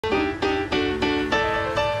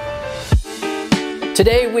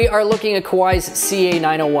Today we are looking at Kawai's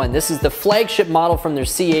CA901. This is the flagship model from their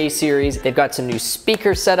CA series. They've got some new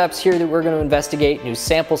speaker setups here that we're going to investigate, new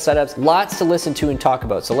sample setups, lots to listen to and talk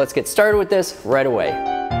about. So let's get started with this right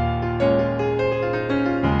away.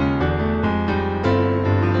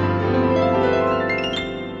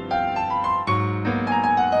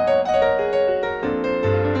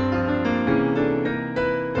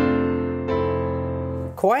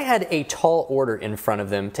 Kawai had a tall order in front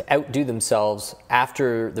of them to outdo themselves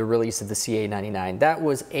after the release of the CA99. That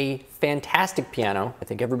was a fantastic piano. I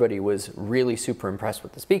think everybody was really super impressed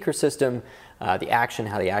with the speaker system, how the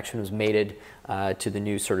action was mated to the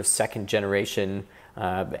new sort of second generation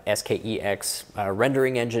SKEX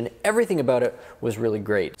rendering engine. Everything about it was really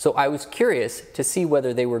great. So I was curious to see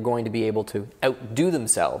whether they were going to be able to outdo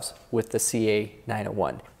themselves with the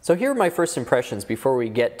CA901. So here are my first impressions before we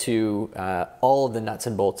get to all of the nuts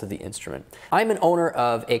and bolts of the instrument. I'm an owner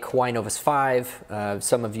of a Kawai Novus 5.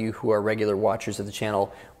 Some of you who are regular watchers of the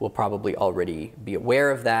channel will probably already be aware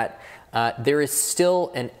of that. There is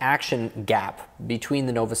still an action gap between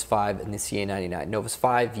the Novus 5 and the CA99. Novus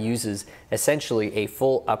 5 uses essentially a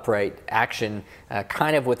full upright action,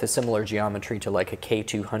 kind of with a similar geometry to like a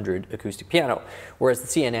K200 acoustic piano, whereas the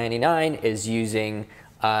CA99 is using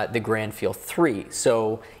the Grand Feel 3.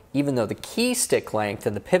 So even though the key stick length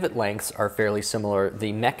and the pivot lengths are fairly similar,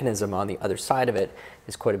 the mechanism on the other side of it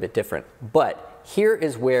is quite a bit different. But here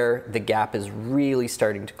is where the gap is really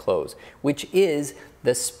starting to close, which is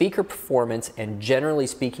the speaker performance and, generally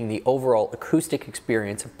speaking, the overall acoustic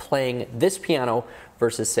experience of playing this piano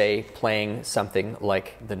versus, say, playing something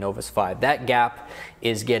like the Novus 5. That gap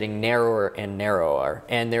is getting narrower and narrower,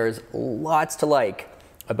 and there's lots to like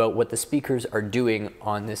about what the speakers are doing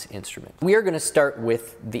on this instrument. We are going to start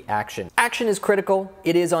with the action. Action is critical.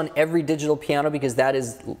 It is on every digital piano because that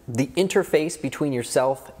is the interface between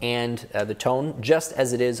yourself and the tone, just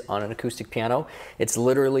as it is on an acoustic piano. It's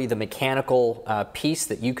literally the mechanical piece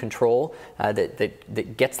that you control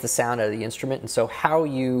that gets the sound out of the instrument. And so how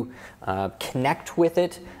you connect with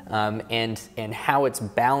it and how it's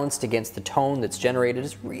balanced against the tone that's generated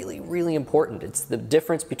is really, really important. It's the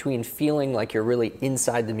difference between feeling like you're really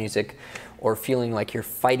inside the music or feeling like you're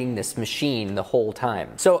fighting this machine the whole time.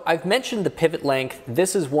 So I've mentioned the pivot length.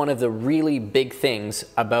 This is one of the really big things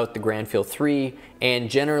about the Grand Feel 3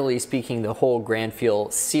 and, generally speaking, the whole Grand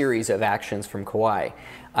Feel series of actions from Kawai.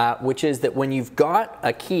 Which is that when you've got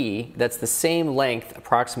a key that's the same length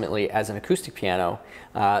approximately as an acoustic piano,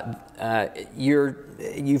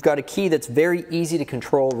 you've got a key that's very easy to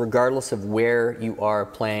control regardless of where you are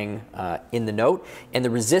playing in the note, and the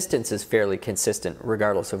resistance is fairly consistent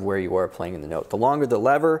regardless of where you are playing in the note. The longer the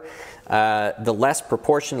lever, the less,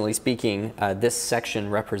 proportionally speaking, this section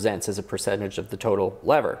represents as a percentage of the total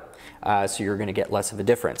lever. So you're going to get less of a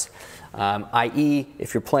difference. I.e.,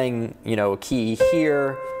 if you're playing, a key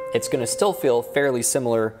here, it's going to still feel fairly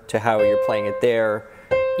similar to how you're playing it there.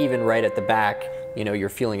 Even right at the back, you're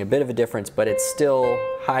feeling a bit of a difference, but it's still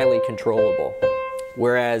highly controllable.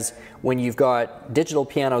 Whereas when you've got digital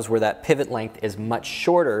pianos where that pivot length is much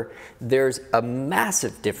shorter, there's a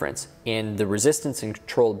massive difference in the resistance and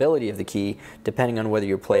controllability of the key depending on whether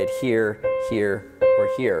you play it here, here, or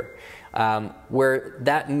here. Where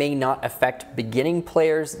that may not affect beginning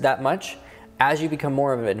players that much. As you become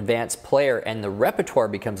more of an advanced player and the repertoire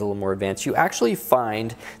becomes a little more advanced, you actually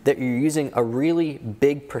find that you're using a really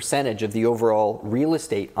big percentage of the overall real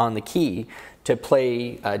estate on the key to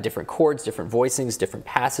play different chords, different voicings, different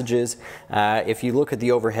passages. If you look at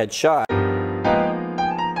the overhead shot,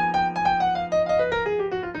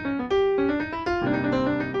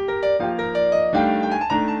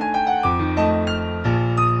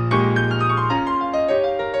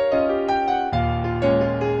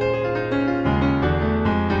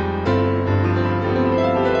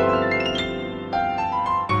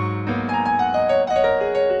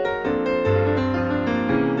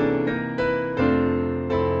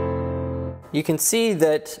 you can see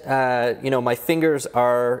that my fingers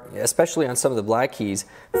are, especially on some of the black keys,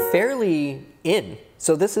 fairly in.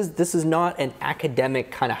 So this is not an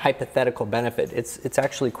academic kind of hypothetical benefit. It's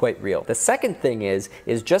actually quite real. The second thing is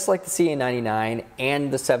just like the CA99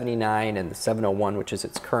 and the 79 and the 701, which is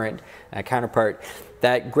its current counterpart,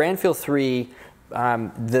 that Grand Feel 3,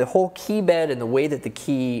 the whole key bed and the way that the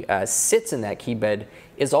key sits in that key bed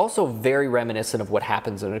is also very reminiscent of what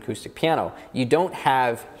happens on an acoustic piano. You don't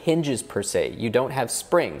have hinges per se. You don't have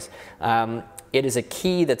springs. It is a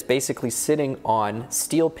key that's basically sitting on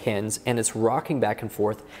steel pins and it's rocking back and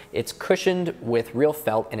forth. It's cushioned with real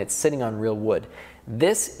felt and it's sitting on real wood.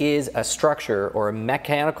 This is a structure or a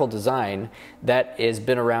mechanical design that has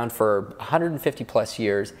been around for 150 plus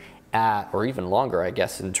years or even longer, I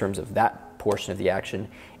guess, in terms of that portion of the action.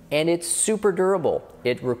 And it's super durable.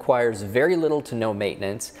 It requires very little to no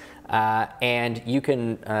maintenance, and you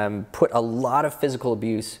can put a lot of physical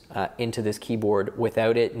abuse into this keyboard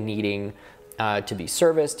without it needing to be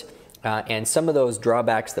serviced. And some of those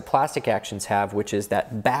drawbacks that plastic actions have, which is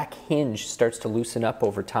that back hinge starts to loosen up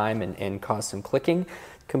over time and cause some clicking,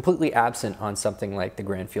 completely absent on something like the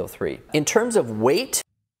Grand Feel 3. In terms of weight,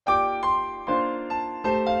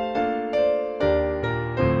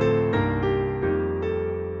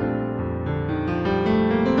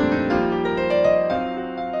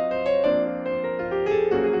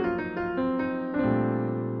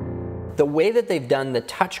 the way that they've done the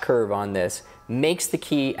touch curve on this makes the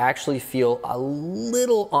key actually feel a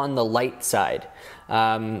little on the light side.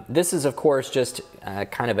 This is of course just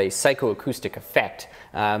kind of a psychoacoustic effect,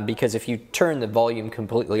 because if you turn the volume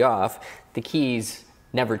completely off, the keys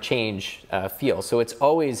never change feel. So it's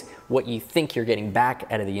always what you think you're getting back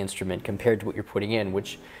out of the instrument compared to what you're putting in,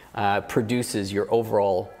 which produces your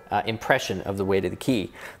overall impression of the weight of the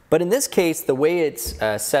key. But in this case, the way it's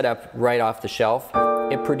set up right off the shelf,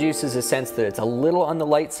 it produces a sense that it's a little on the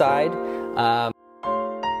light side.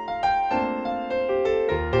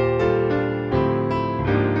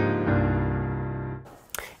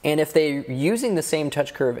 And if they're using the same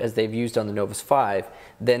touch curve as they've used on the Novus 5,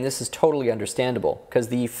 then this is totally understandable, because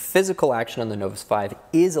the physical action on the Novus 5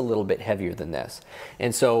 is a little bit heavier than this.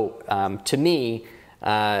 And so to me,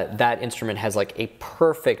 that instrument has like a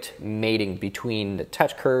perfect mating between the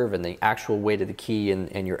touch curve and the actual weight of the key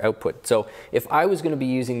and your output. So if I was going to be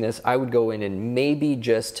using this, I would go in and maybe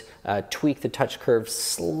just tweak the touch curve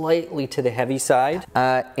slightly to the heavy side.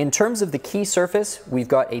 In terms of the key surface, we've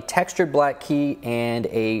got a textured black key and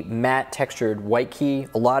a matte textured white key.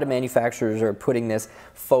 A lot of manufacturers are putting this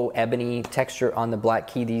faux ebony texture on the black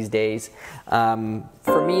key these days.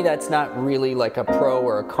 For me, that's not really like a pro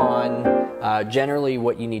or a con. Generally,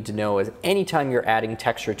 what you need to know is anytime you're adding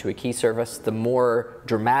texture to a key surface, the more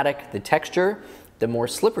dramatic the texture, the more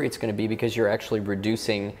slippery it's going to be, because you're actually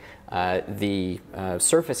reducing the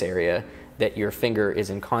surface area that your finger is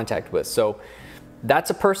in contact with. So that's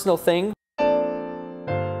a personal thing.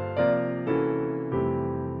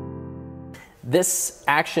 This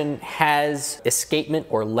action has escapement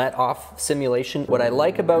or let-off simulation. What I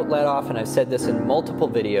like about let-off, and I've said this in multiple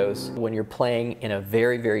videos, when you're playing in a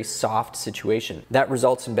very, very soft situation, that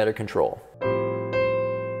results in better control. Kind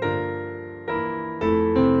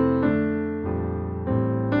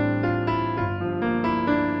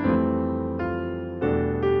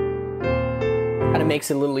of makes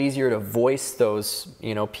it a little easier to voice those,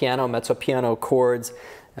 piano, mezzo piano chords,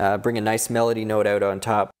 bring a nice melody note out on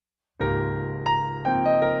top.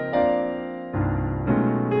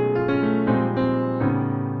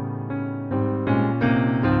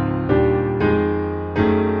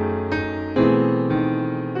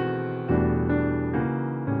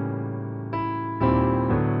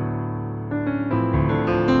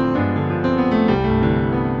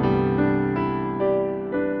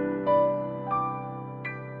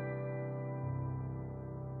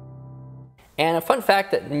 And a fun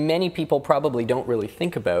fact that many people probably don't really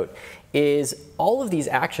think about is all of these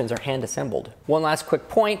actions are hand assembled. One last quick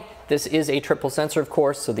point, this is a triple sensor of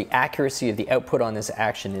course, so the accuracy of the output on this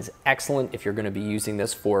action is excellent. If you're going to be using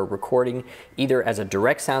this for recording either as a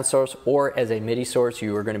direct sound source or as a MIDI source,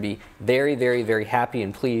 you are going to be very, very, very happy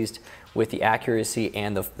and pleased with the accuracy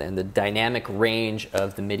and the dynamic range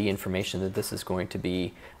of the MIDI information that this is going to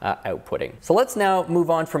be outputting. So let's now move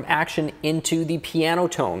on from action into the piano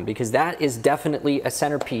tone, because that is definitely a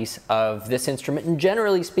centerpiece of this instrument, and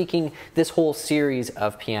generally speaking, this whole series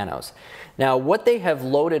of pianos. Now, what they have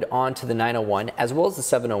loaded onto the 901, as well as the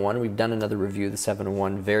 701, we've done another review of the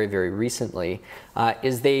 701 very, very recently,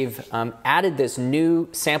 is they've added this new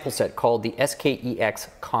sample set called the SKEX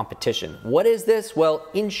Competition. What is this? Well,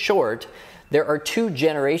 in short, there are two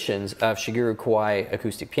generations of Shigeru Kawai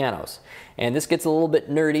acoustic pianos. And this gets a little bit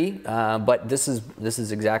nerdy, but this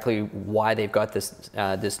is exactly why they've got this,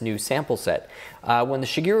 this new sample set. When the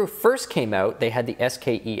Shigeru first came out, they had the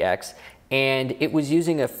SKEX, and it was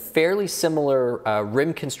using a fairly similar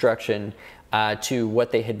rim construction to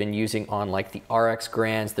what they had been using on like the RX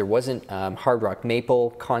Grands. There wasn't hard rock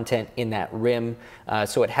maple content in that rim,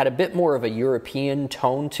 so it had a bit more of a European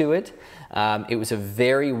tone to it. It was a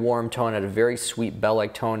very warm tone, had a very sweet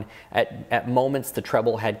bell-like tone. At moments, the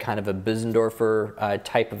treble had kind of a Bissendorfer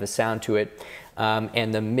type of a sound to it.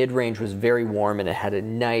 And the mid-range was very warm, and it had a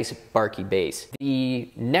nice barky bass. The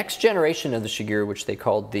next generation of the Shigeru, which they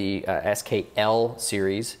called the SKL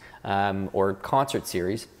series, or concert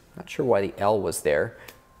series, not sure why the L was there.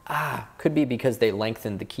 could be because they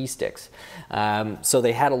lengthened the key sticks. So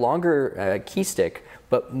they had a longer key stick,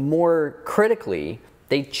 but more critically,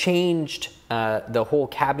 they changed the whole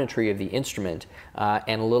cabinetry of the instrument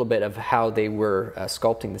and a little bit of how they were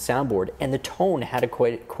sculpting the soundboard, and the tone had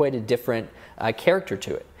quite a different character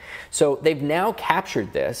to it. So they've now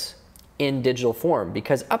captured this in digital form,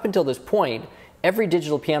 because up until this point, every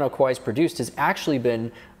digital piano Kawai's produced has actually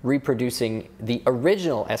been reproducing the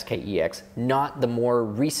original SKEX, not the more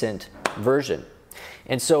recent version.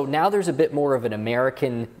 And so now there's a bit more of an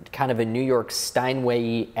American, kind of a New York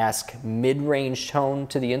Steinway-esque mid-range tone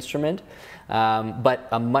to the instrument, but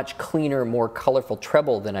a much cleaner, more colorful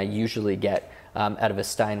treble than I usually get out of a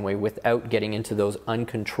Steinway, without getting into those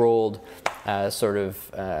uncontrolled sort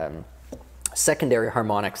of secondary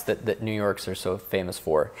harmonics that New Yorks are so famous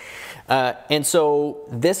for. And so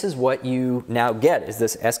this is what you now get, is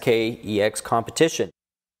this SKEX competition.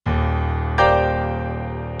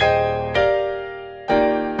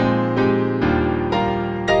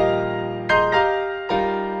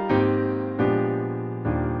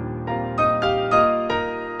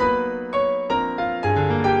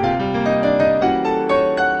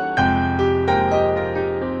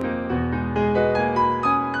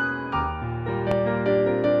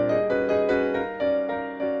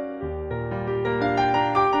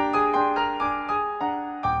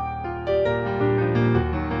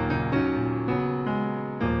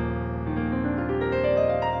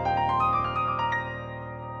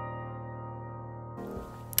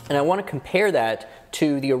 And I want to compare that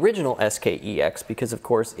to the original SKEX, because of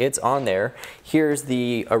course it's on there. Here's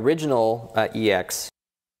the original EX.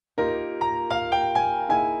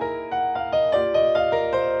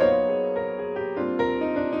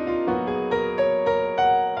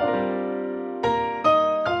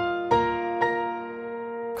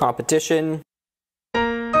 Competition.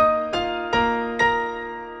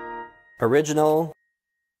 Original.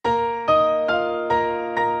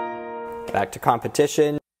 Back to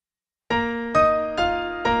competition.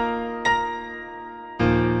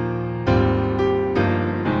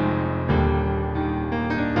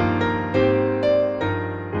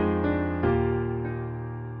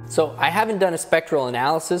 So I haven't done a spectral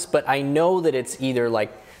analysis, but I know that it's either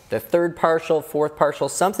like the third partial, fourth partial,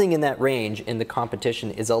 something in that range in the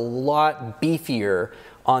competition is a lot beefier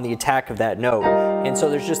on the attack of that note. And so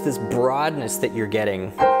there's just this broadness that you're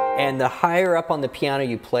getting. And the higher up on the piano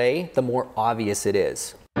you play, the more obvious it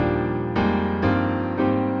is.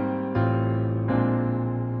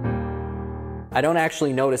 I don't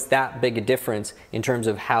actually notice that big a difference in terms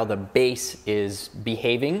of how the bass is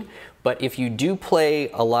behaving, but if you do play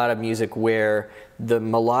a lot of music where the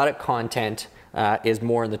melodic content is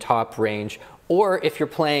more in the top range, or if you're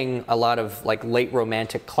playing a lot of like late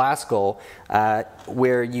romantic classical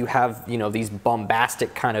where you have, you know, these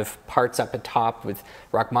bombastic kind of parts up at top with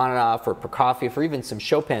Rachmaninoff or Prokofiev or even some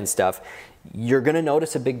Chopin stuff, you're going to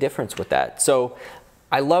notice a big difference with that. So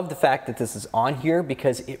I love the fact that this is on here,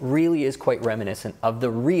 because it really is quite reminiscent of the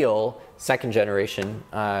real second generation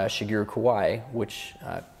Shigeru Kawai, which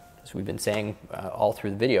as we've been saying all through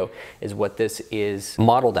the video, is what this is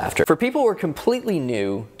modeled after. For people who are completely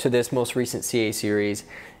new to this most recent CA series,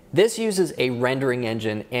 this uses a rendering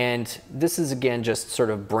engine, and this is again just sort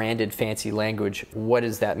of branded fancy language. What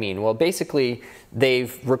does that mean? Well, basically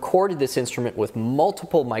they've recorded this instrument with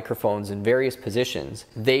multiple microphones in various positions.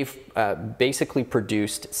 They've basically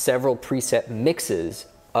produced several preset mixes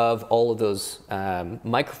of all of those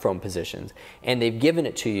microphone positions, and they've given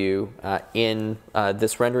it to you in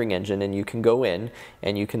this rendering engine, and you can go in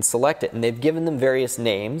and you can select it, and they've given them various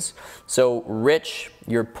names. So rich,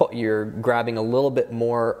 you're grabbing a little bit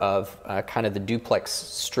more of kind of the duplex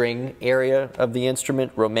string area of the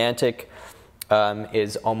instrument. Romantic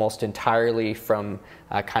is almost entirely from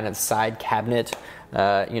kind of side cabinet.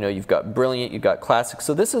 You know, you've got brilliant, you've got classic.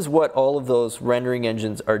 So this is what all of those rendering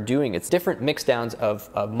engines are doing. It's different mixdowns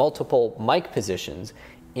of multiple mic positions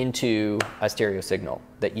into a stereo signal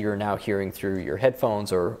that you're now hearing through your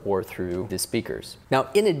headphones or through the speakers. Now,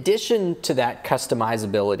 in addition to that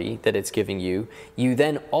customizability that it's giving you, you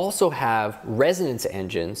then also have resonance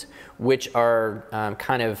engines, which are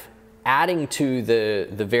kind of adding to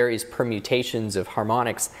the various permutations of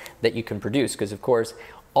harmonics that you can produce, because of course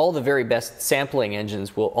all the very best sampling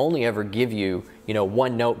engines will only ever give you, you know,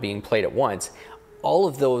 one note being played at once. all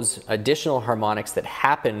of those additional harmonics that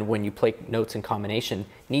happen when you play notes in combination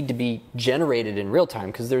need to be generated in real time,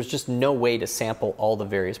 because there's just no way to sample all the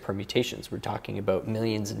various permutations. We're talking about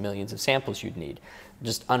millions and millions of samples you'd need.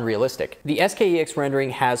 Just unrealistic. The SKEX rendering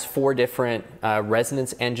has 4 different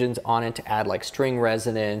resonance engines on it to add like string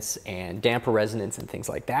resonance and damper resonance and things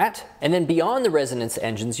like that. And then beyond the resonance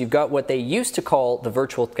engines, you've got what they used to call the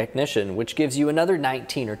virtual technician, which gives you another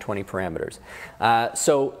 19 or 20 parameters.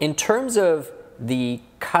 So in terms of the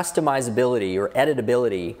customizability or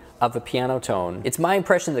editability of a piano tone, it's my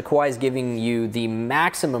impression that Kawai is giving you the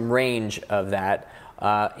maximum range of that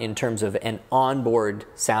in terms of an onboard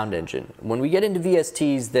sound engine. When we get into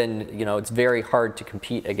VSTs, then it's very hard to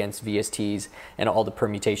compete against VSTs and all the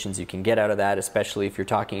permutations you can get out of that, especially if you're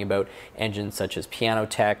talking about engines such as Piano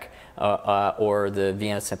Tech or the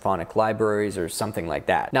Vienna Symphonic Libraries or something like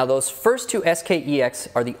that. Now, those first 2 SKEX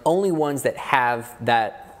are the only ones that have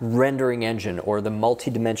that rendering engine or the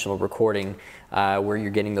multi-dimensional recording where you're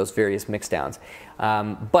getting those various mixdowns.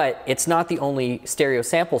 But it's not the only stereo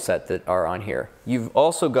sample set that are on here. You've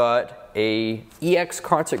also got a EX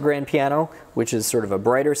concert grand piano, which is sort of a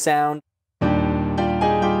brighter sound.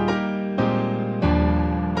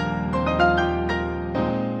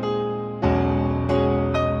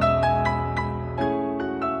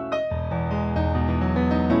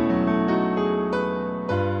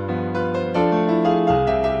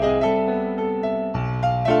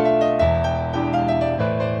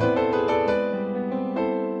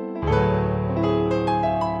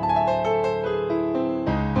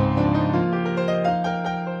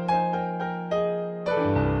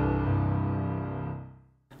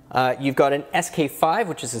 You've got an SK5,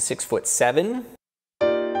 which is a 6'7".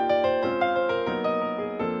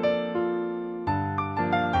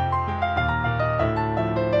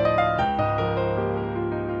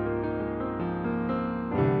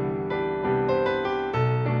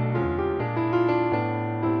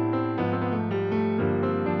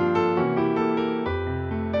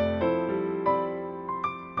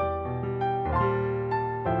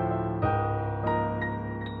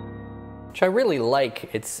 Which I really like.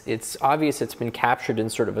 It's obvious it's been captured in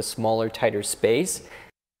sort of a smaller, tighter space.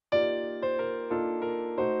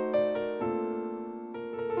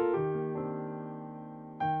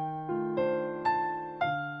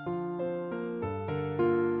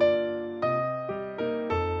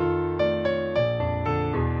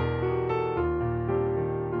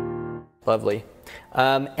 Lovely.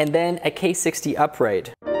 And then a K60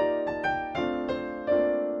 upright.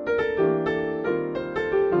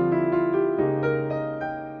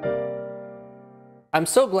 I'm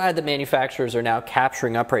so glad that manufacturers are now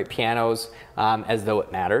capturing upright pianos as though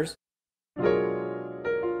it matters.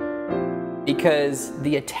 Because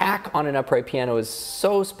the attack on an upright piano is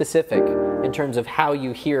so specific in terms of how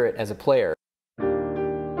you hear it as a player.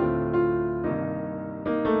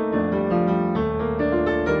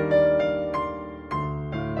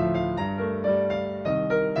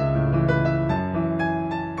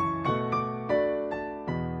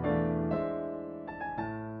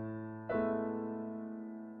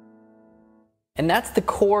 And that's the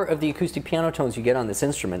core of the acoustic piano tones you get on this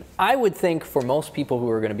instrument. I would think for most people who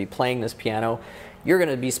are going to be playing this piano, you're going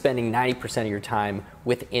to be spending 90% of your time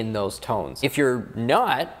within those tones. If you're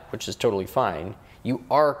not, which is totally fine, you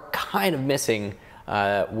are kind of missing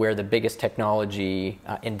where the biggest technology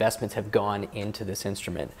investments have gone into this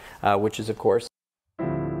instrument, which is, of course,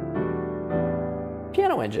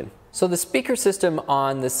 piano engine. So the speaker system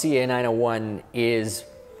on the CA901 is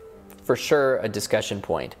for sure a discussion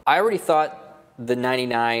point. I already thought the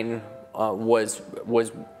 99 was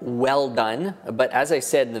well done, but as I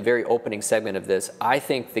said in the very opening segment of this, I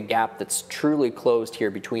think the gap that's truly closed here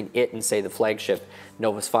between it and, say, the flagship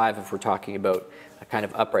Novus 5, if we're talking about a kind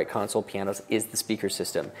of upright console pianos, is the speaker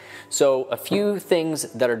system. So a few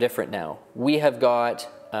things that are different now. We have got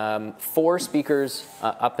 4 speakers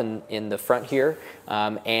up in the front here,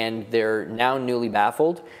 and they're now newly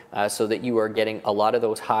baffled so that you are getting a lot of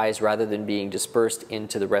those highs rather than being dispersed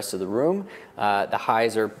into the rest of the room. The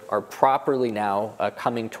highs are properly now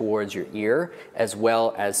coming towards your ear, as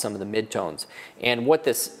well as some of the midtones. And what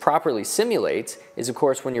this properly simulates is, of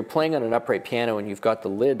course, when you're playing on an upright piano and you've got the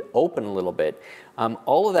lid open a little bit,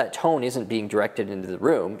 all of that tone isn't being directed into the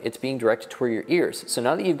room, it's being directed toward your ears. So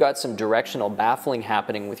now that you've got some directional baffling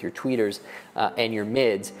happening happening with your tweeters and your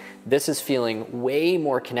mids, this is feeling way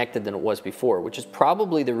more connected than it was before, which is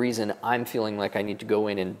probably the reason I'm feeling like I need to go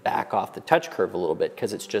in and back off the touch curve a little bit,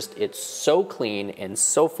 because it's so clean and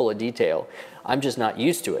so full of detail. I'm just not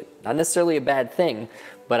used to it. Not necessarily a bad thing,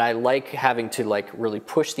 but I like having to like really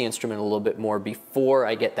push the instrument a little bit more before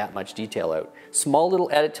I get that much detail out. Small little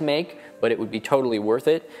edit to make, but it would be totally worth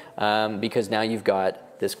it because now you've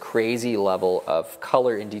got this crazy level of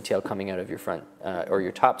color and detail coming out of your front, or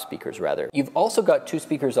your top speakers rather. You've also got two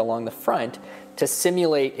speakers along the front to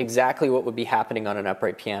simulate exactly what would be happening on an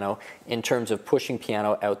upright piano in terms of pushing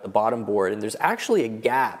piano out the bottom board. And there's actually a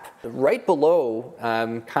gap right below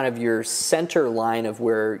kind of your center line of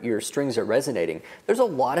where your strings are resonating. There's a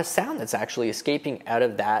lot of sound that's actually escaping out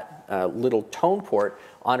of that little tone port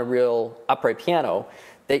on a real upright piano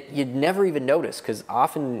that you'd never even notice, because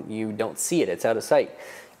often you don't see it, it's out of sight.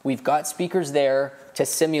 We've got speakers there to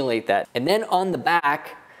simulate that. And then on the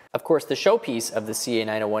back, of course, the showpiece of the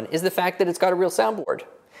CA901 is the fact that it's got a real soundboard.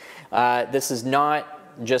 This is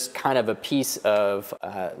not just kind of a piece of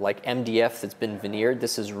like MDF that's been veneered.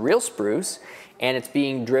 This is real spruce, and it's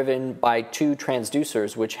being driven by two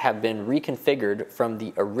transducers which have been reconfigured from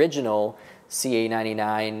the original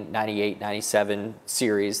CA99, 98, 97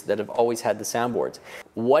 series that have always had the soundboards.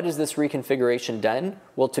 What has this reconfiguration done?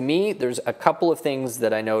 Well, to me, there's a couple of things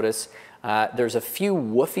that I notice. There's a few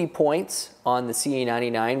woofy points on the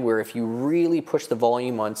CA99 where if you really push the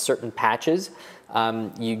volume on certain patches,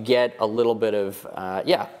 you get a little bit of,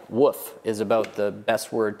 yeah, woof is about the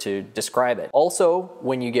best word to describe it. Also,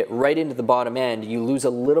 when you get right into the bottom end, you lose a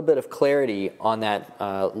little bit of clarity on that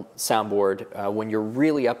soundboard when you're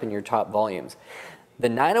really up in your top volumes. The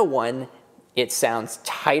 901, it sounds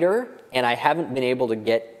tighter, and I haven't been able to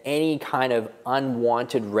get any kind of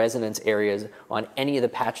unwanted resonance areas on any of the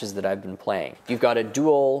patches that I've been playing. You've got a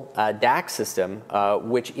dual DAC system,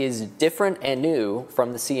 which is different and new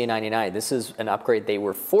from the CA99. This is an upgrade they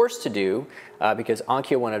were forced to do because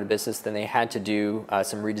Onkyo went out of business, then they had to do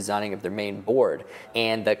some redesigning of their main board.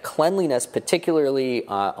 And the cleanliness, particularly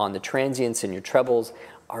on the transients and your trebles,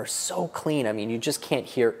 are so clean. I mean, you just can't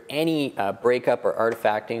hear any breakup or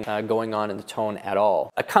artifacting going on in the tone at all.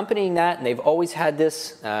 Accompanying that, and they've always had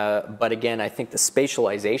this, but again, I think the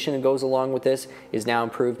spatialization that goes along with this is now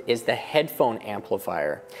improved, is the headphone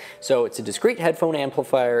amplifier. So it's a discrete headphone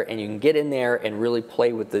amplifier, and you can get in there and really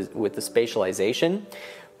play with the spatialization.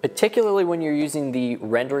 Particularly when you're using the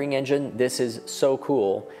rendering engine, this is so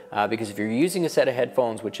cool because if you're using a set of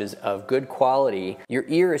headphones which is of good quality, your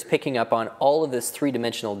ear is picking up on all of this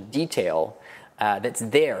three-dimensional detail that's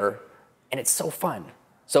there, and it's so fun.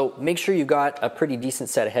 So make sure you got a pretty decent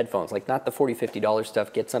set of headphones, like not the $40, $50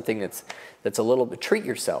 stuff. Get something that's a little bit, treat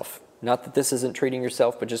yourself. Not that this isn't treating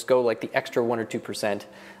yourself, but just go like the extra 1 or 2%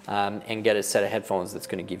 and get a set of headphones that's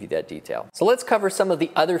going to give you that detail. So let's cover some of the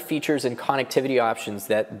other features and connectivity options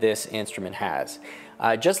that this instrument has.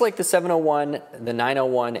 Just like the 701, the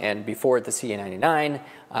 901, and before it, the CA99,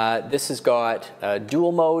 this has got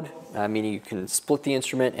dual mode, meaning you can split the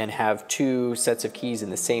instrument and have two sets of keys in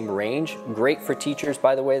the same range. Great for teachers,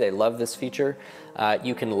 by the way, they love this feature.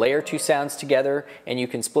 You can layer two sounds together, and you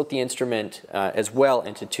can split the instrument as well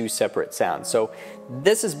into two separate sounds. So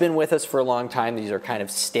this has been with us for a long time. These are kind of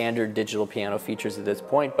standard digital piano features at this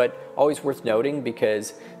point, but always worth noting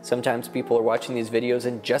because sometimes people are watching these videos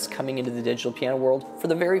and just coming into the digital piano world for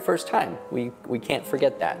the very first time. We can't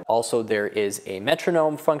forget that. Also, there is a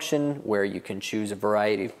metronome function where you can choose a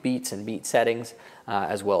variety of beats and beat settings,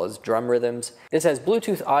 as well as drum rhythms. This has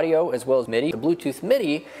Bluetooth audio as well as MIDI. The Bluetooth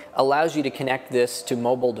MIDI allows you to connect this to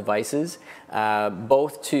mobile devices,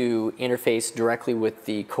 both to interface directly with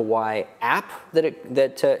the Kawai app that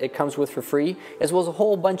it comes with for free, as well as a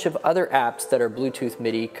whole bunch of other apps that are Bluetooth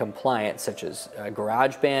MIDI compliant, such as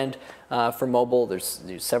GarageBand for mobile. There's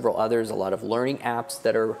several others, a lot of learning apps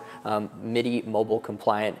that are MIDI mobile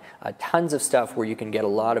compliant, tons of stuff where you can get a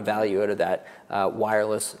lot of value out of that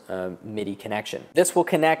wireless MIDI connection. This will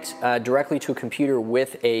connect directly to a computer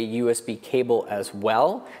with a USB cable as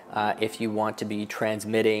well if you want to be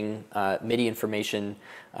transmitting MIDI information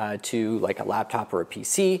to like a laptop or a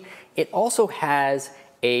PC. It also has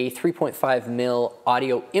a 3.5 mil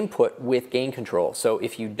audio input with gain control. So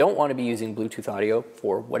if you don't want to be using Bluetooth audio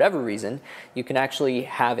for whatever reason, you can actually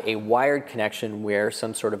have a wired connection where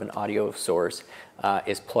some sort of an audio source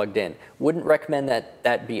is plugged in. Wouldn't recommend that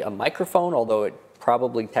that be a microphone, although it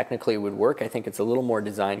probably technically would work. I think it's a little more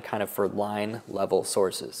designed kind of for line level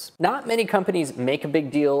sources. Not many companies make a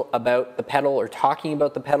big deal about the pedal or talking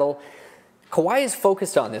about the pedal. Kawai has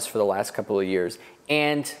focused on this for the last couple of years,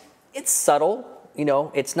 and it's subtle. you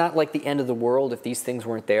know, it's not like the end of the world if these things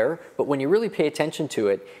weren't there, but when you really pay attention to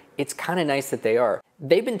it, it's kind of nice that they are.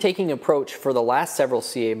 They've been taking an approach for the last several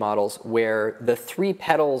CA models where the three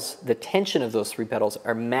pedals, the tension of those three pedals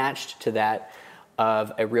are matched to that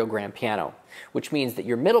of a real grand piano, which means that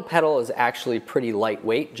your middle pedal is actually pretty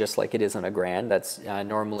lightweight, just like it is on a grand. That's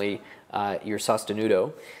normally your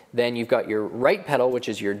sostenuto. Then you've got your right pedal, which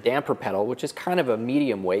is your damper pedal, which is kind of a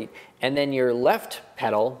medium weight, and then your left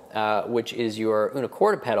pedal, which is your una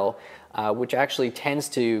corda pedal, which actually tends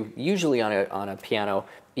to, usually on a piano,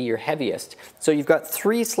 be your heaviest. So you've got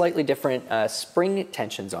three slightly different spring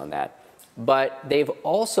tensions on that, but they've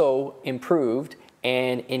also improved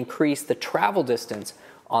and increased the travel distance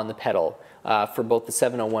on the pedal for both the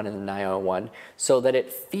 701 and the 901, so that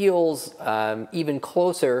it feels even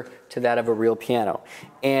closer to that of a real piano.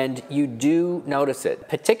 And you do notice it,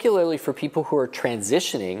 particularly for people who are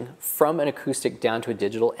transitioning from an acoustic down to a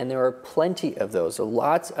digital, and there are plenty of those. So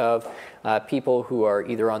lots of people who are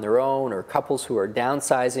either on their own or couples who are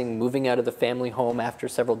downsizing, moving out of the family home after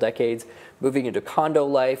several decades, moving into condo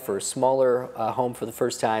life or a smaller home for the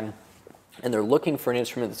first time, and they're looking for an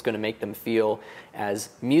instrument that's going to make them feel as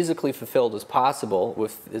musically fulfilled as possible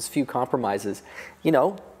with as few compromises. You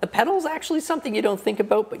know, the pedal is actually something you don't think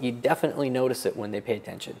about, but you definitely notice it when they pay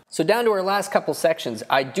attention. So down to our last couple sections,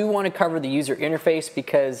 I do want to cover the user interface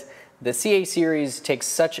because the CA series takes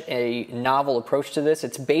such a novel approach to this.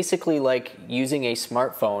 It's basically like using a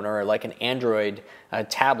smartphone or like an Android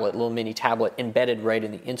tablet, little mini tablet embedded right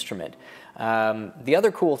in the instrument. The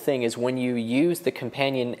other cool thing is when you use the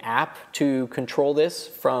companion app to control this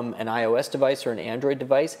from an iOS device or an Android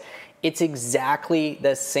device, it's exactly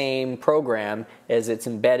the same program as it's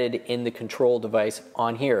embedded in the control device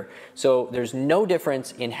on here. So there's no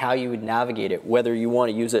difference in how you would navigate it, whether you want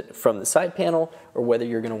to use it from the side panel or whether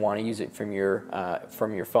you're going to want to use it from your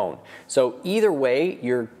phone. So either way,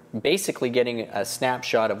 you're basically getting a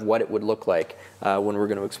snapshot of what it would look like when we're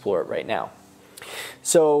going to explore it right now.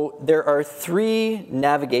 So there are three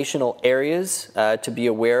navigational areas to be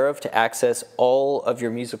aware of to access all of your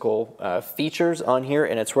musical features on here,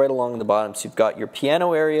 and it's right along the bottom. So you've got your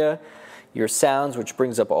piano area, your sounds, which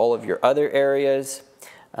brings up all of your other areas,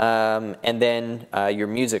 and then your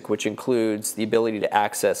music, which includes the ability to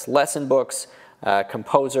access lesson books,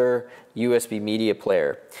 composer, USB media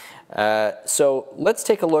player. So let's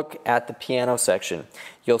take a look at the piano section.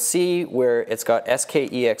 You'll see where it's got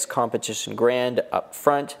SKEX Competition Grand up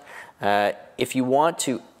front. If you want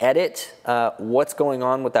to edit what's going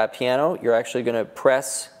on with that piano, you're actually going to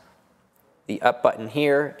press the up button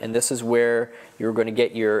here, and this is where you're going to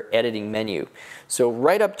get your editing menu. So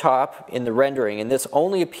right up top in the rendering, and this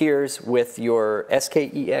only appears with your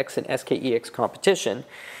SKEX and SKEX Competition,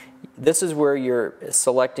 this is where you're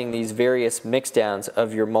selecting these various mixdowns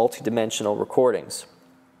of your multi-dimensional recordings.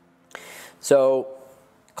 So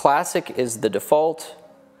classic is the default,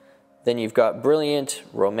 then you've got brilliant,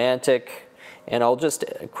 romantic, and I'll just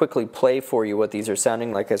quickly play for you what these are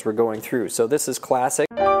sounding like as we're going through. So this is classic,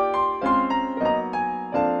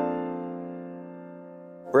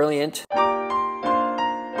 brilliant,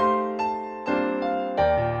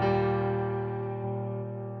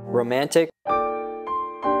 romantic,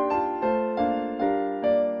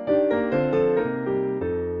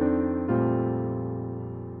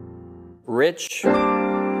 rich,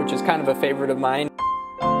 which is kind of a favorite of mine,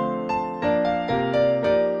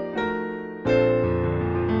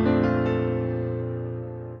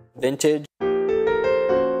 vintage,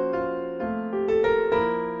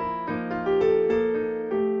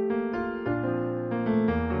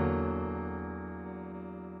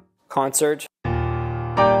 concert,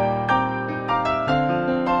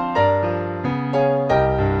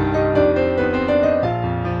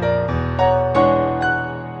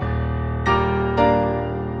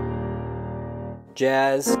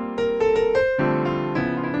 jazz,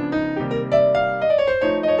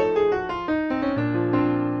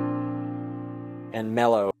 and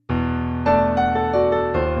mellow.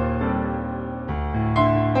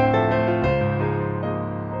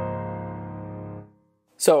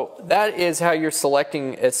 So that is how you're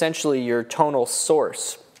selecting essentially your tonal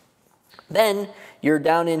source. Then you're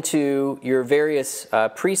down into your various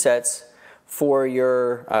presets for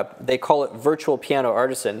your, they call it Virtual Piano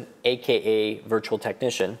Artisan, aka Virtual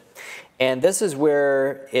Technician. And this is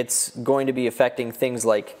where it's going to be affecting things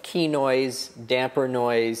like key noise, damper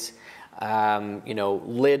noise, you know,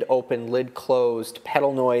 lid open, lid closed,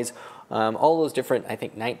 pedal noise, all those different, I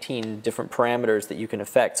think 19 different parameters that you can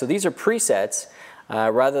affect. So these are presets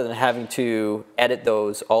rather than having to edit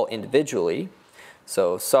those all individually.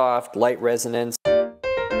 So soft, light resonance,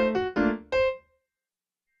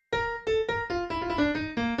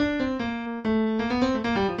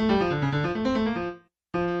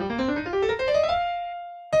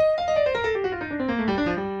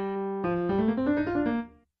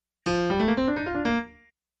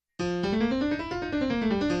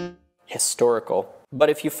 historical. But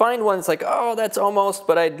if you find one that's like, oh, that's almost,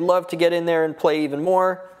 but I'd love to get in there and play even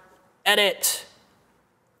more, edit.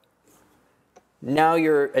 Now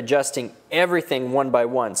you're adjusting everything one by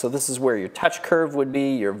one. So this is where your touch curve would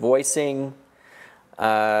be, your voicing,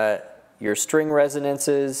 your string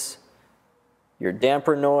resonances, your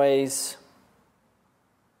damper noise,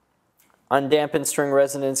 undampened string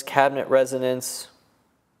resonance, cabinet resonance,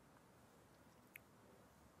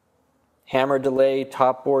 hammer delay,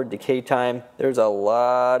 top board, decay time. There's a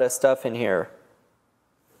lot of stuff in here.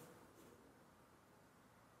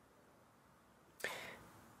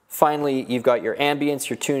 Finally, you've got your ambience,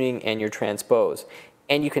 your tuning, and your transpose.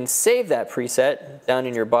 And you can save that preset down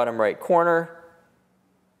in your bottom right corner.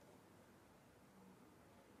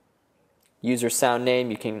 User sound name,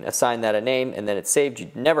 you can assign that a name, and then it's saved.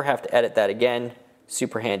 You never have to edit that again.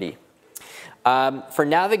 Super handy. For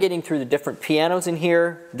navigating through the different pianos in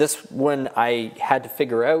here, this one I had to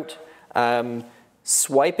figure out.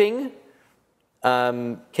 Swiping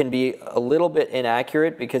can be a little bit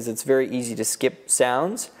inaccurate because it's very easy to skip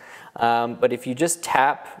sounds. But if you just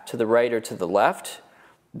tap to the right or to the left,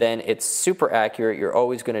 then it's super accurate. You're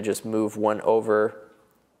always going to just move one over.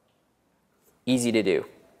 Easy to do.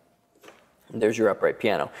 There's your upright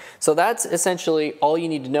piano. So that's essentially all you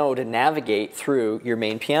need to know to navigate through your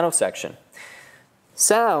main piano section.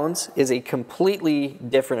 Sounds is a completely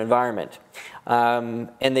different environment. And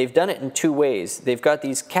they've done it in two ways. They've got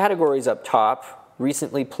these categories up top,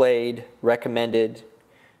 recently played, recommended,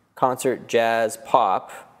 concert, jazz,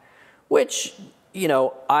 pop, which, you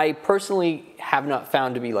know, I personally have not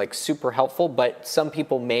found to be like super helpful, but some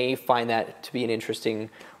people may find that to be an interesting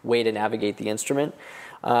way to navigate the instrument.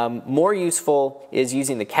 More useful is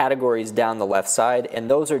using the categories down the left side, and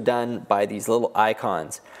those are done by these little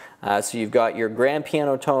icons. So you've got your grand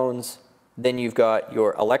piano tones, then you've got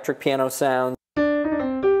your electric piano sounds,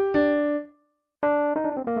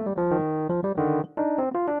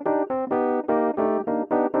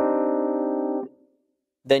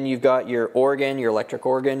 then you've got your organ, your electric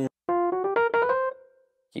organ.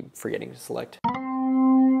 Keep forgetting to select.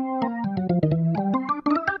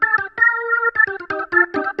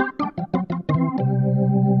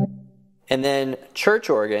 And then church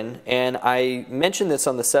organ, and I mentioned this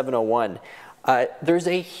on the 701. There's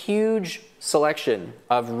a huge selection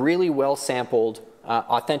of really well sampled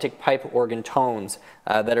authentic pipe organ tones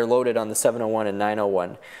that are loaded on the 701 and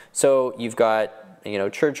 901. So you've got, you know,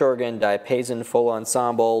 church organ, diapason, full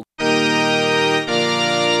ensemble.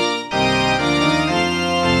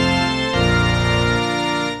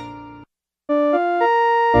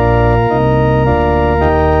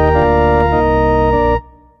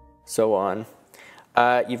 So on.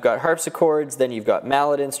 You've got harpsichords, then you've got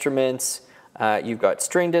mallet instruments, you've got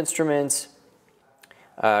stringed instruments,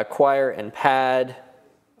 choir and pad,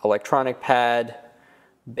 electronic pad,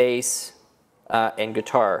 bass, and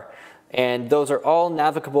guitar. And those are all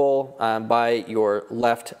navigable by your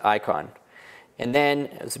left icon. And then,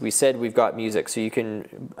 as we said, we've got music. So you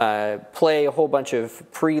can play a whole bunch of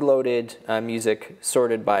preloaded music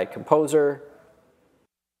sorted by composer.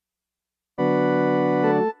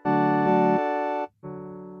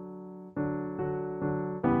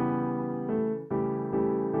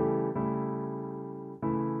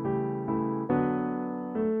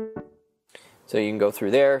 So you can go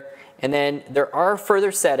through there. And then there are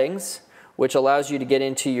further settings, which allows you to get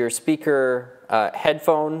into your speaker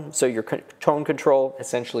headphone, so your tone control,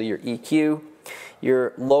 essentially your EQ,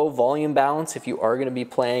 your low volume balance if you are going to be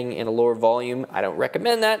playing in a lower volume. I don't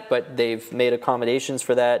recommend that, but they've made accommodations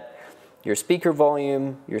for that. Your speaker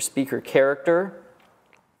volume, your speaker character.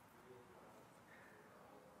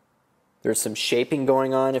 There's some shaping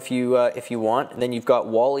going on if you want. And then you've got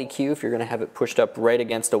wall EQ if you're going to have it pushed up right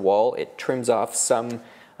against a wall. It trims off some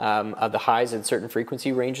of the highs in certain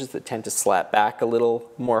frequency ranges that tend to slap back a little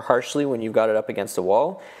more harshly when you've got it up against a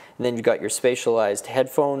wall. And then you've got your spatialized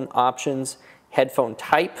headphone options, headphone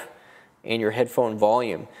type, and your headphone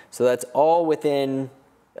volume. So that's all within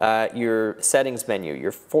your settings menu.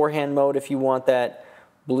 Your forehand mode if you want that,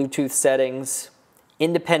 Bluetooth settings,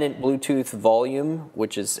 independent Bluetooth volume,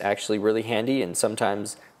 which is actually really handy and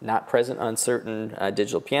sometimes not present on certain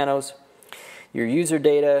digital pianos, your user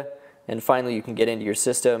data, and finally you can get into your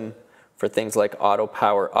system for things like auto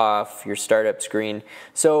power off, your startup screen.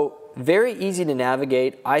 So very easy to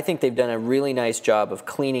navigate. I think they've done a really nice job of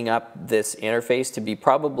cleaning up this interface to be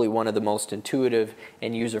probably one of the most intuitive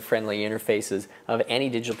and user-friendly interfaces of any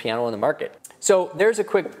digital piano on the market. So there's a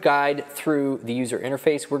quick guide through the user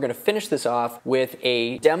interface. We're going to finish this off with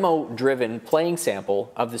a demo-driven playing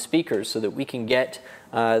sample of the speakers so that we can get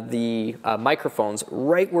the microphones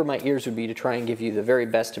right where my ears would be to try and give you the very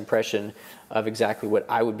best impression of exactly what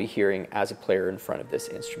I would be hearing as a player in front of this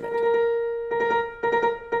instrument.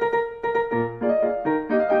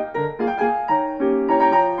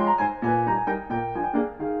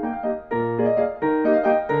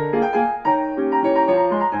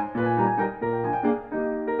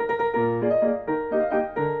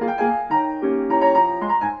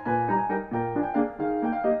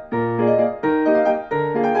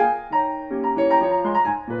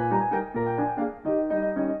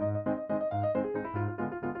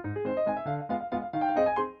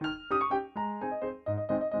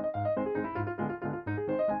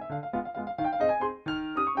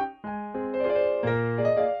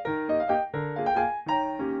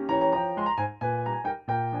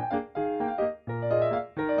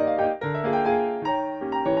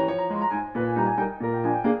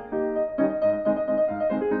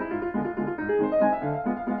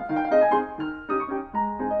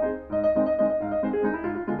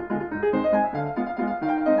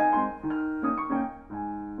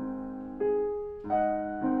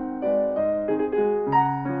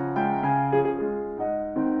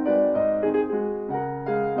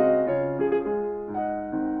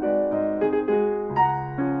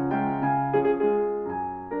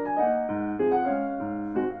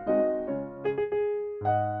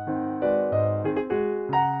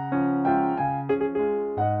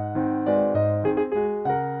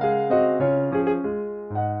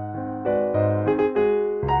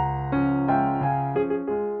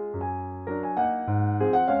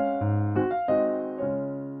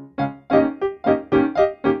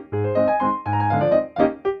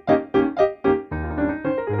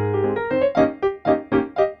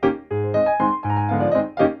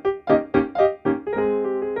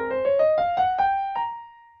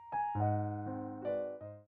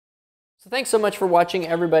 So thanks so much for watching,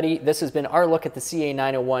 everybody. This has been our look at the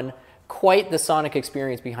CA901. Quite the sonic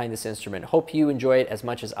experience behind this instrument. Hope you enjoy it as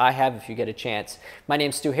much as I have if you get a chance. My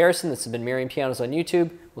name's Stu Harrison. This has been Miriam Pianos on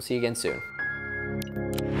YouTube. We'll see you again soon.